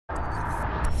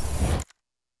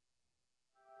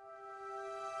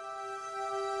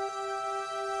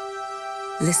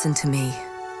Listen to me.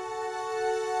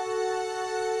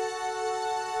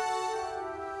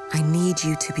 I need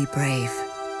you to be brave.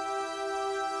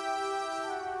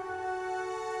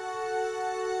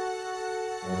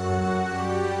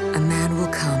 A man will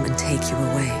come and take you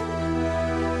away.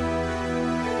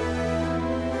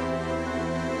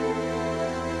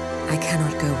 I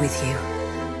cannot go with you.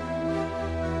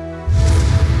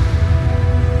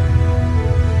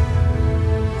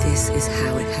 This is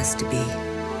how it has to be.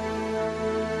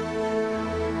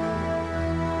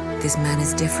 This man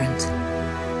is different.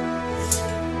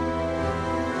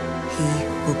 He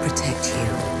will protect you.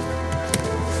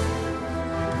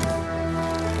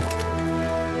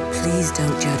 Please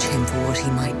don't judge him for what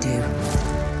he might do.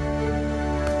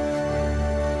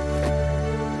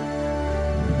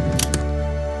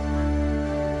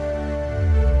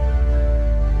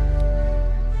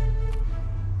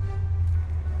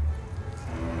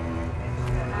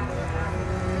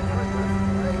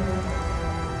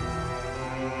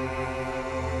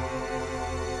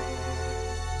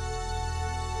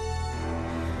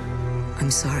 I'm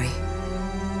sorry.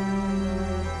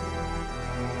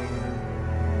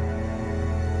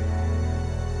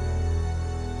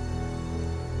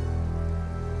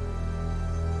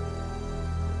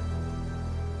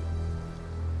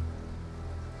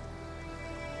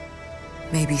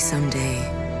 Maybe someday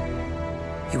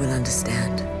you will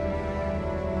understand.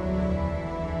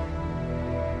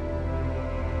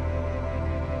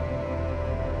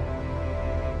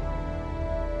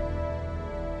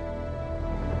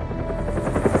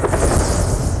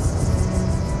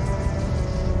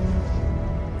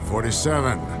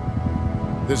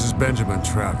 This is Benjamin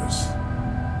Travis.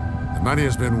 The money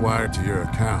has been wired to your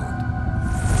account.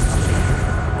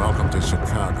 Welcome to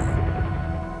Chicago.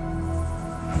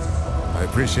 I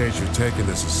appreciate you taking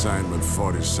this assignment,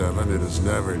 47. It is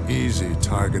never easy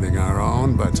targeting our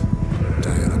own, but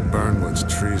Diana Burnwood's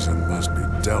treason must be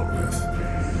dealt with.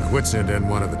 I would send in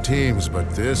one of the teams, but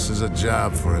this is a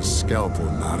job for a scalpel,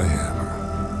 not a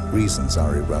hammer. Reasons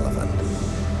are irrelevant.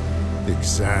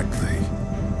 Exactly.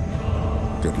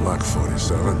 Good luck,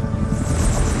 47.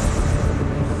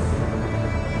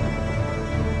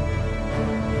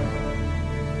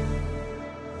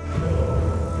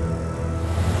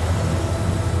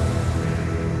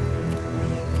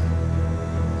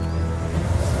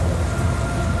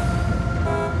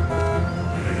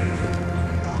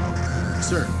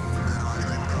 Sir.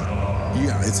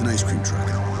 Yeah, it's an ice cream truck.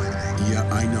 Yeah,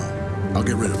 I know. I'll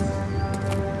get rid of him.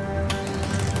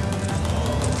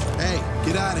 Hey,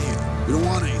 get out of here. We don't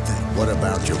want anything. What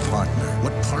about your partner?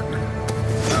 What partner?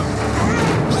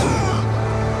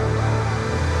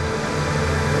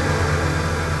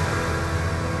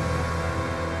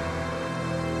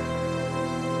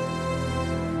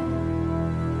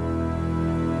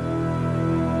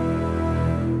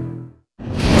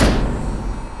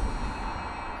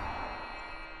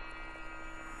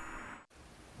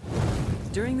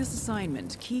 During this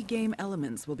assignment, key game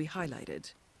elements will be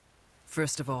highlighted.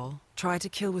 First of all, try to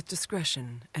kill with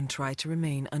discretion and try to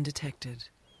remain undetected.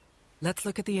 Let's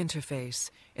look at the interface.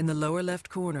 In the lower left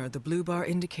corner, the blue bar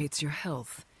indicates your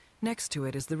health. Next to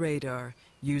it is the radar.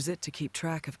 Use it to keep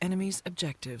track of enemies,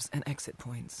 objectives, and exit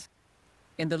points.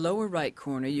 In the lower right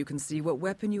corner, you can see what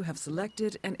weapon you have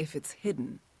selected and if it's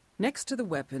hidden. Next to the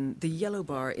weapon, the yellow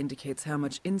bar indicates how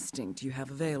much instinct you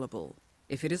have available.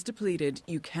 If it is depleted,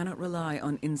 you cannot rely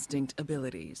on instinct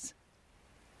abilities.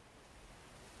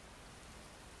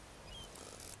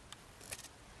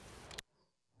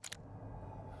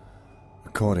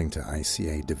 According to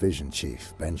ICA Division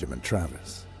Chief Benjamin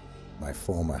Travis, my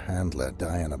former handler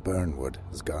Diana Burnwood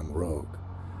has gone rogue,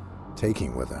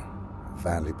 taking with her a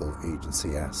valuable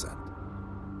agency asset,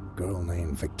 a girl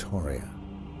named Victoria.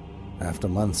 After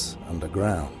months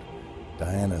underground,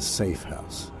 Diana's safe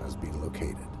house has been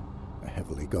located, a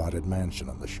heavily guarded mansion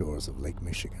on the shores of Lake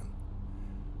Michigan.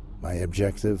 My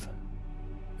objective?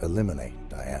 Eliminate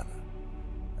Diana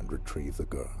and retrieve the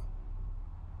girl.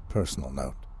 Personal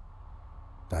note.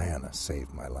 Diana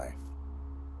saved my life.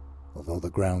 Although the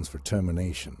grounds for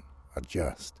termination are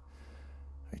just,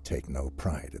 I take no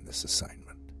pride in this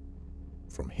assignment.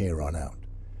 From here on out,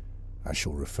 I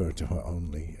shall refer to her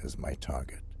only as my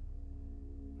target.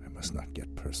 I must not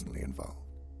get personally involved.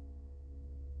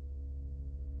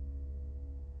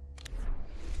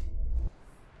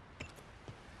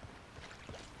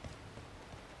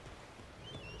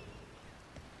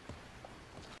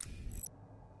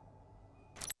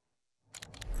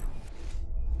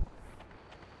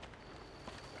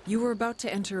 You are about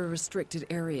to enter a restricted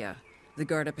area. The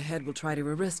guard up ahead will try to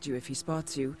arrest you if he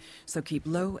spots you, so keep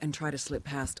low and try to slip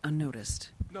past unnoticed.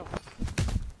 No.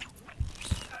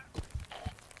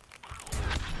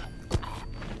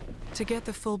 To get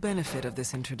the full benefit of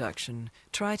this introduction,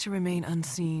 try to remain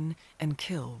unseen and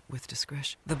kill with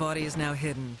discretion. The body is now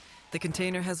hidden. The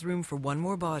container has room for one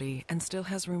more body and still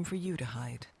has room for you to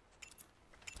hide.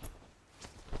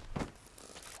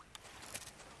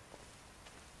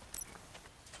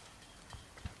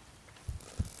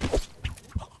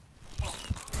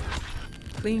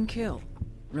 Clean kill.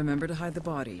 Remember to hide the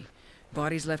body.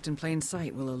 Bodies left in plain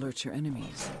sight will alert your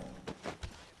enemies.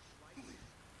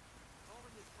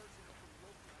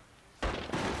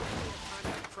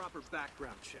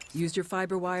 Use your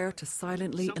fiber wire to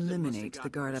silently eliminate the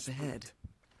guard up ahead.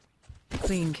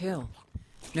 Clean kill.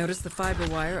 Notice the fiber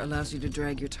wire allows you to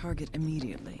drag your target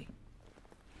immediately.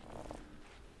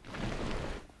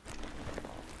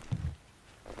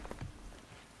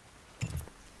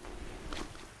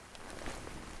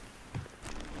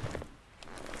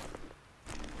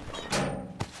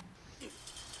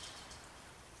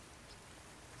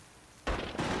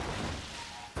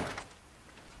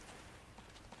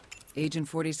 Agent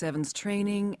 47's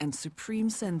training and supreme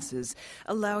senses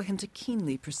allow him to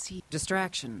keenly perceive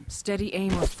distraction, steady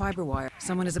aim, or fiber wire.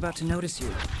 Someone is about to notice you.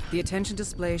 The attention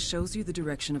display shows you the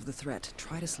direction of the threat.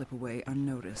 Try to slip away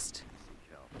unnoticed.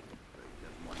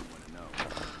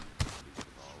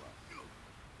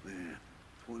 Man,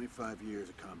 25 years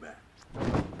of combat.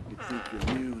 You think you're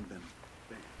immune, then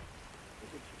bam.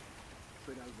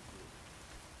 Straight out of the blue.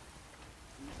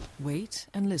 Wait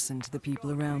and listen to the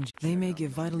people around you. They may give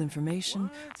vital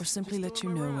information or simply let you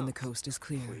know when the coast is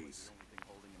clear.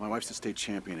 My wife's the state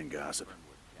champion in gossip.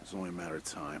 It's only a matter of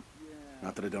time.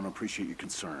 Not that I don't appreciate your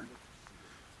concern.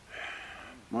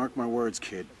 Mark my words,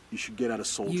 kid. You should get out of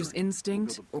soldiering. Use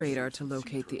instinct or radar to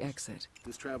locate the exit.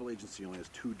 This travel agency only has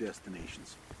 2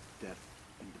 destinations. Death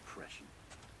and depression.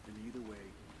 And either way...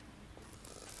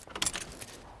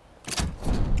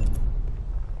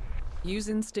 Use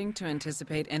instinct to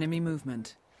anticipate enemy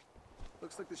movement.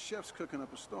 Looks like the chef's cooking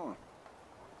up a storm.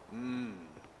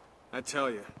 I tell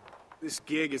you, this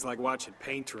gig is like watching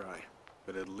paint dry,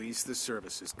 but at least the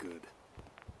service is good.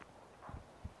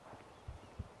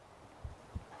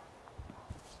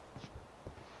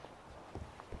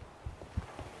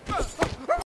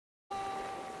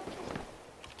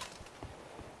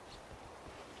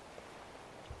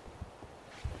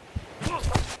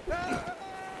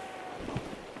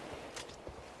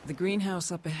 The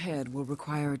greenhouse up ahead will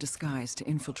require a disguise to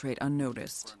infiltrate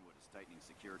unnoticed.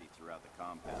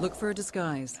 Look for a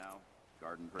disguise.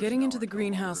 Getting into the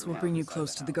greenhouse will bring you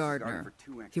close to the gardener.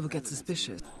 He will get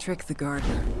suspicious. Trick the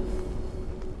gardener.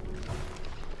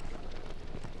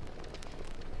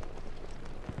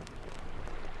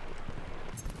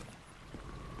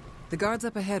 The guards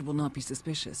up ahead will not be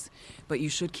suspicious, but you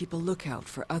should keep a lookout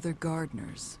for other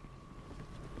gardeners.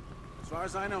 As far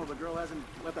as I know, the girl hasn't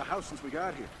left the house since we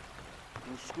got here.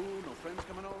 No school, no friends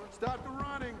coming over. Stop the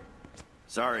running!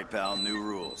 Sorry, pal, new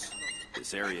rules.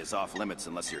 This area is off limits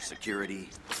unless you're security.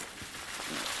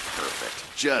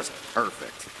 Perfect. Just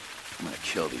perfect. I'm gonna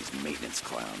kill these maintenance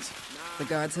clowns. The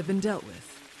guards have been dealt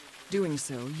with. Doing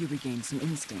so, you regain some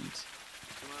instinct.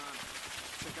 Come on,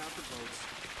 check out the boats.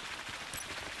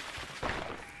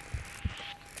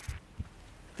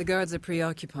 The guards are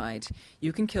preoccupied.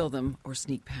 You can kill them or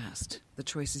sneak past. The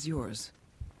choice is yours.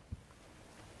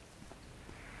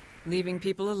 Leaving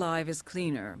people alive is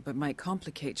cleaner, but might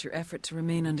complicate your effort to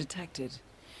remain undetected.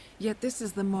 Yet this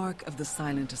is the mark of the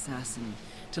silent assassin,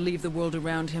 to leave the world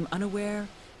around him unaware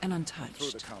and untouched.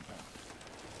 Through the compound.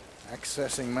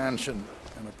 Accessing mansion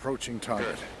and approaching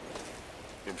target.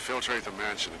 Good. Infiltrate the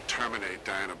mansion and terminate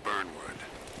Diana Burnwood.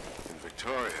 And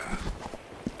Victoria,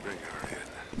 bring her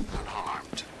in,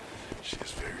 unharmed. She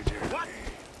is very dear to me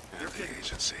and the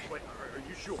agency. Wait, are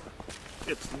you sure?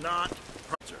 It's not...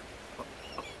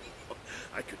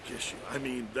 I could kiss you. I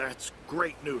mean, that's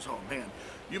great news. Oh, man,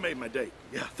 you made my day.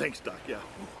 Yeah, thanks, Doc. Yeah. Ooh,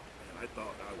 man, I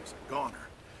thought I was a goner.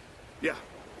 Yeah,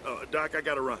 Doc, I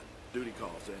gotta run. Duty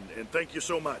calls. And thank you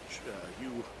so much.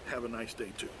 You have a nice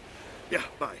day, too. Yeah,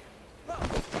 bye.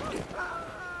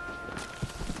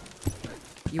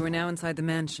 You are now inside the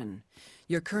mansion.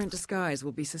 Your current disguise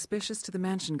will be suspicious to the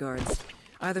mansion guards.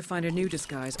 Either find a new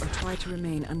disguise or try to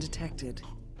remain undetected.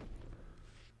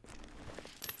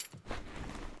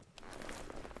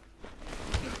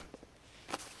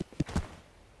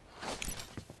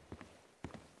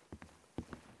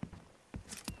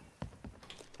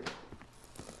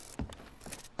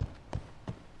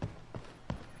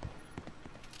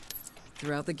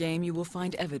 Throughout the game, you will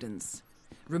find evidence.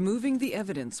 Removing the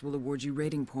evidence will award you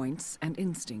rating points and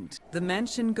instinct. The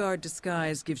mansion guard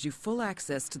disguise gives you full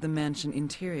access to the mansion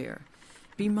interior.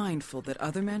 Be mindful that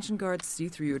other mansion guards see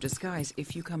through your disguise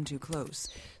if you come too close,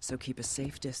 so keep a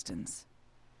safe distance.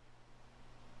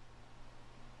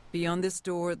 Beyond this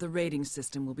door, the rating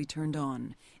system will be turned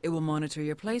on. It will monitor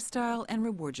your playstyle and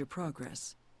reward your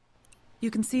progress. You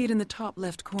can see it in the top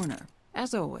left corner.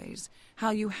 As always,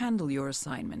 how you handle your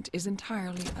assignment is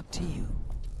entirely up to you.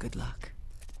 Good luck.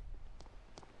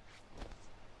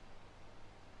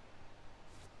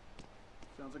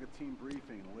 Sounds like a team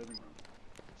briefing in the living room.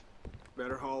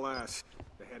 Better haul ass.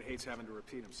 The head hates having to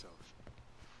repeat himself.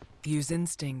 Use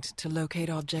instinct to locate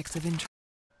objects of interest.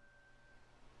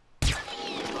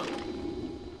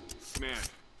 Man,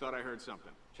 thought I heard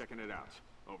something. Checking it out.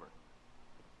 Over.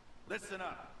 Listen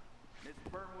up. Miss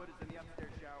Burnwood is in the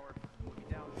upstairs shower. We'll be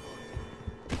down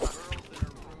shortly. Girls in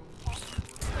her room.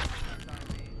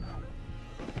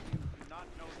 If you do not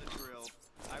know the drill,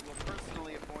 I will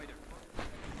personally appoint her.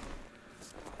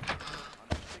 On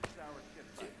a 6-hour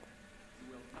shift. You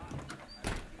will not.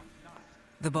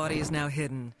 The body is now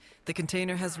hidden. The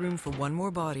container has room for one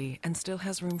more body and still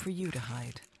has room for you to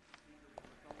hide.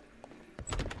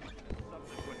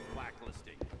 Subsequent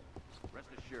blacklisting. Rest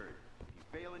assured, if you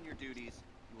fail in your duties,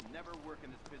 you will never work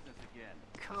in this business again.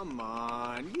 Come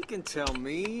on, you can tell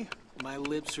me. My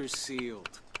lips are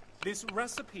sealed. This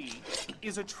recipe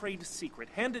is a trade secret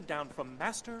handed down from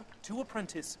master to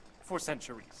apprentice for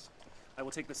centuries. I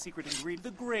will take the secret ingredient,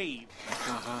 the grave.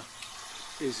 Uh-huh.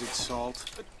 Is it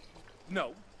salt?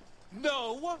 No.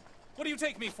 No! What do you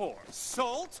take me for?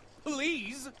 Salt?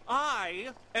 Please! I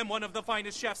am one of the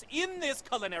finest chefs in this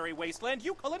culinary wasteland,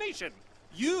 you culination.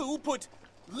 You put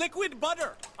liquid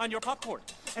butter on your popcorn,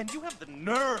 and you have the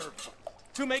nerve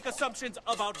to make assumptions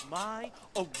about my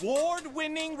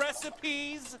award-winning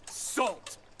recipes.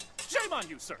 Salt! Shame on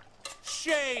you, sir.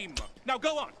 Shame! Now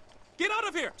go on. Get out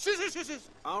of here!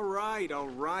 All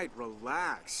right,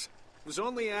 relax. Was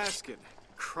only asking.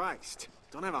 Christ,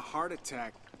 don't have a heart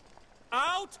attack.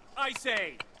 Out, I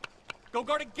say! Go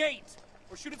guard a gate,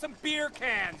 or shoot at some beer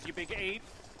cans, you big ape.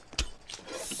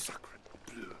 Sacre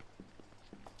bleu.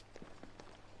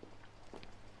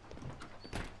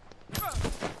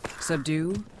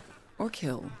 Subdue or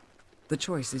kill. The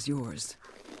choice is yours.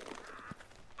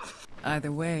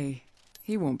 Either way,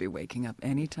 he won't be waking up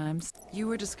anytime soon.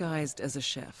 You are disguised as a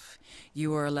chef.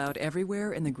 You are allowed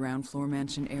everywhere in the ground floor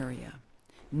mansion area.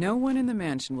 No one in the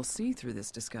mansion will see through this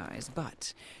disguise,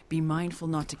 but be mindful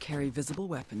not to carry visible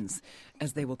weapons,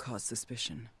 as they will cause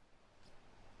suspicion.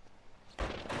 So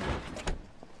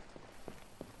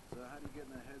how do you get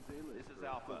in the head's A-list? This is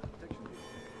Alpha.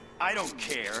 I don't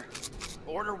care.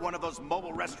 Order one of those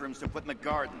mobile restrooms to put in the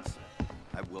gardens.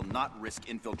 I will not risk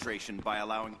infiltration by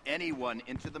allowing anyone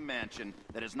into the mansion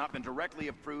that has not been directly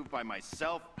approved by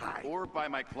myself or by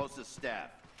my closest staff.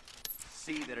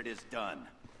 See that it is done.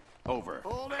 Over.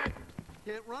 Hold it!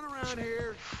 Can't run around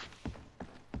here. You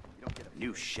don't get a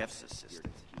new chef's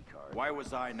assistant. Why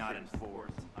was I not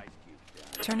informed?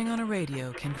 Turning on a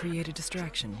radio can create a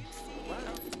distraction.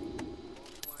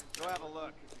 Go have a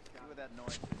look. See what that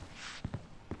noise is.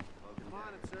 Come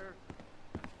on it, sir.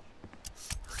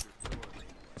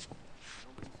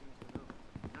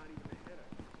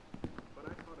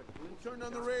 Turned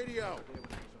on the radio.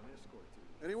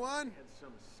 Anyone?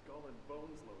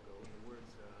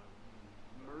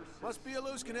 Must be a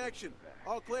loose connection.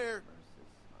 All clear.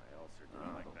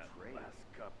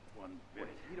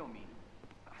 You don't mean...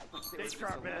 Stay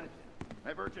sharp, man. I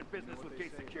have urgent business with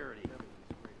gate security.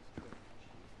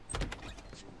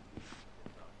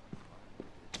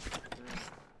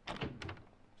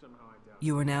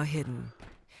 You are now hidden.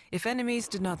 If enemies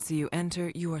did not see you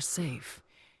enter, you are safe,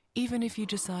 even if you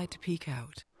decide to peek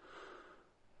out.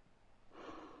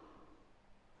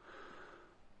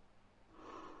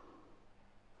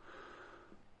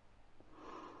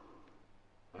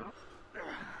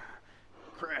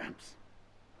 Cramps.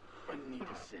 I need to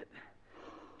sit.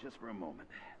 Just for a moment.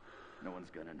 No one's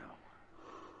gonna know.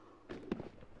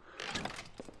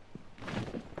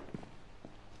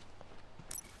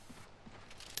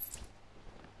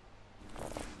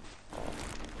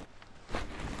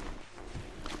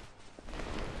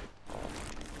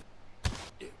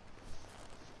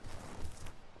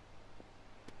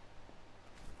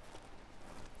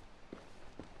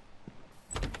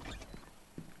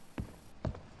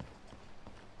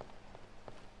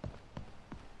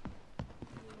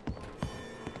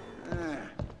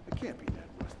 It can't be that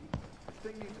rusty. This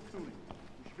thing needs a tuning.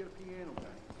 We should get a piano back.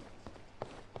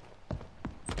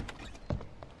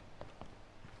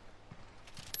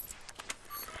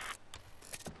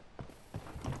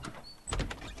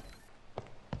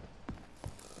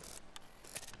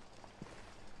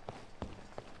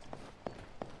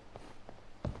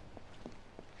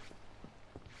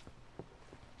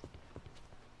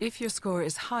 If your score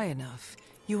is high enough,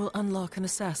 you will unlock an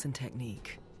assassin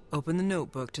technique. Open the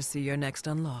notebook to see your next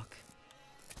unlock.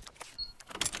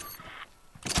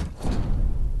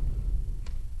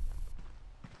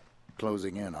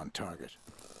 Closing in on target.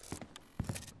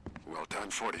 Well done,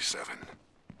 47.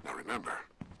 Now remember,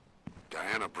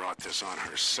 Diana brought this on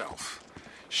herself.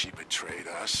 She betrayed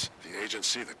us, the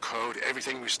agency, the code,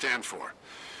 everything we stand for.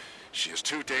 She is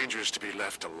too dangerous to be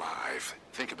left alive.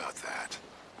 Think about that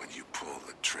when you pull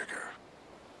the trigger.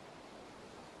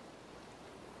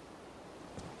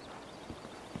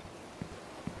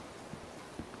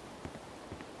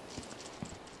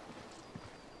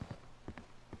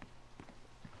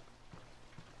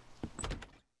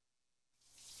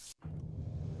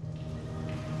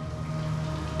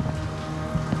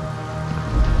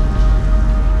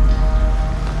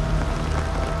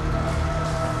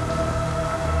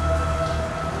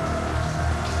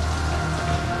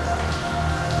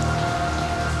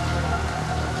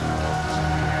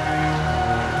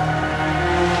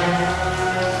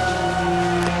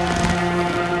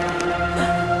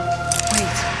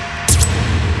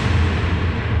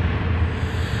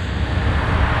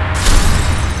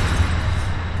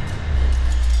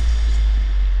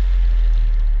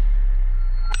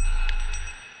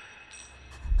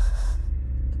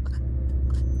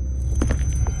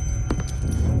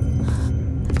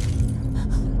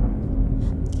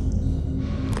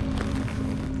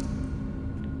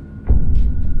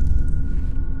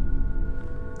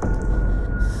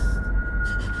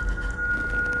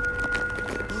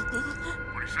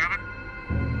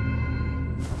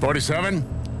 '47?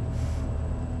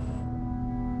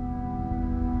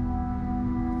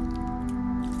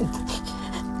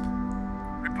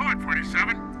 Report,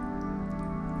 47.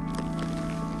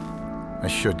 I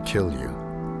should kill you.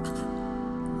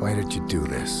 Why did you do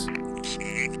this?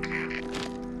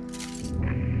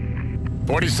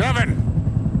 47!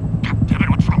 Damn it,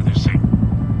 what's wrong with this thing?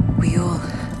 We all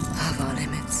have our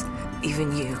limits.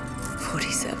 Even you,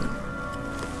 47.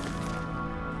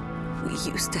 We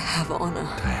used to have honor.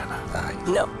 Diana,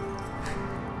 No.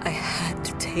 I had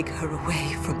to take her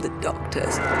away from the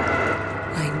doctors.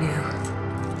 I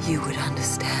knew you would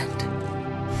understand.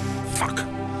 Fuck.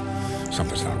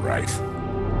 Something's not right.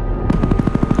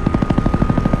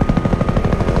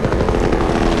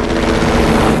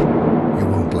 You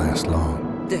won't last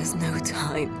long. There's no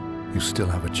time. You still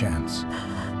have a chance.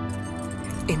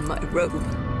 In my robe.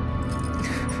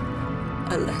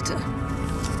 A letter.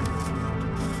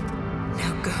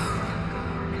 Now go.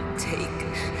 Take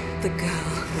the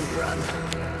girl and run.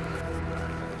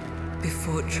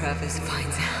 Before Travis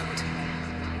finds out.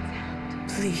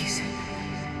 Please,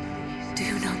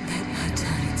 do not let her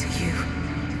turn it to you.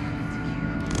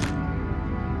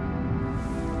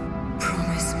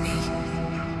 Promise me.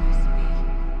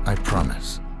 I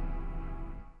promise.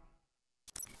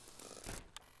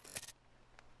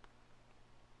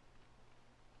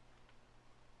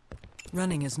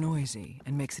 Running is noisy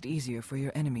and makes it easier for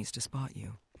your enemies to spot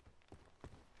you.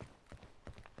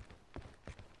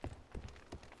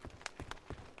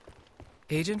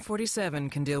 Agent 47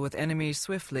 can deal with enemies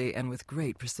swiftly and with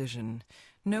great precision.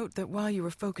 Note that while you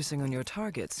are focusing on your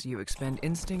targets, you expend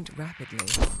instinct rapidly.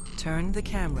 Turn the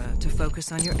camera to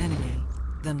focus on your enemy,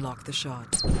 then lock the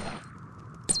shot.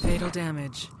 Fatal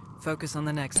damage. Focus on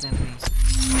the next enemy.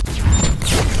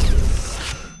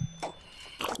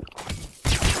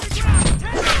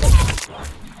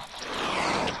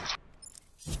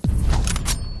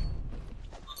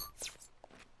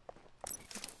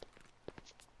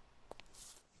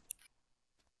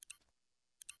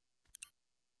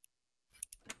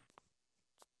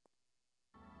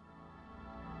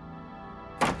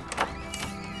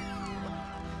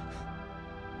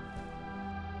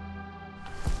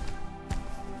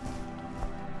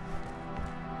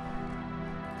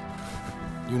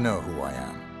 You know who I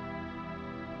am.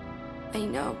 I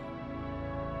know.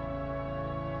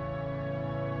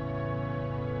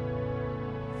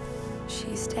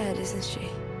 She's dead, isn't she?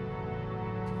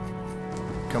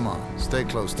 Come on, stay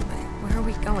close to me. Where are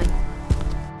we going?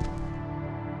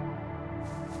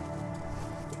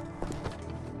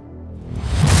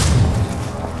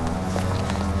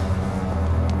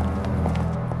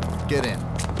 Get in.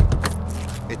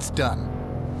 It's done.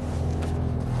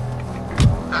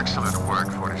 Excellent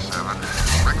work, 47.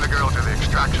 Bring the girl to the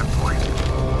extraction point.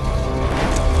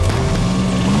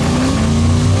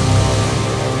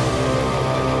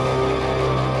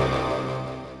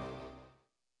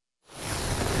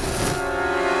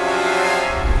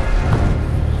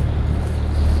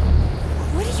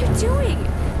 What are you doing?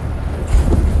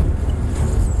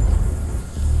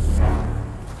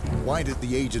 Why did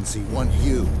the agency want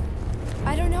you?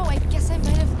 I don't know. I guess I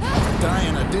might have...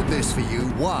 Diana did this for you.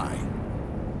 Why?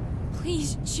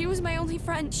 Please, she was my only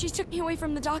friend. She took me away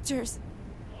from the doctors.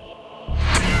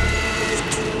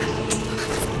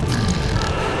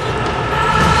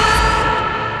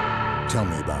 Tell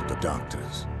me about the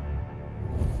doctors.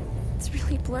 It's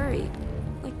really blurry.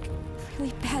 Like, a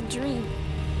really bad dream.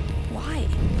 Why?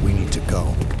 We need to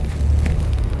go.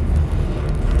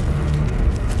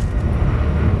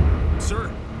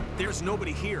 Sir, there's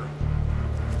nobody here.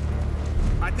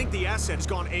 I think the asset's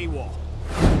gone AWOL.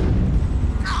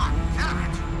 God damn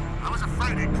it! I was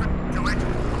afraid it couldn't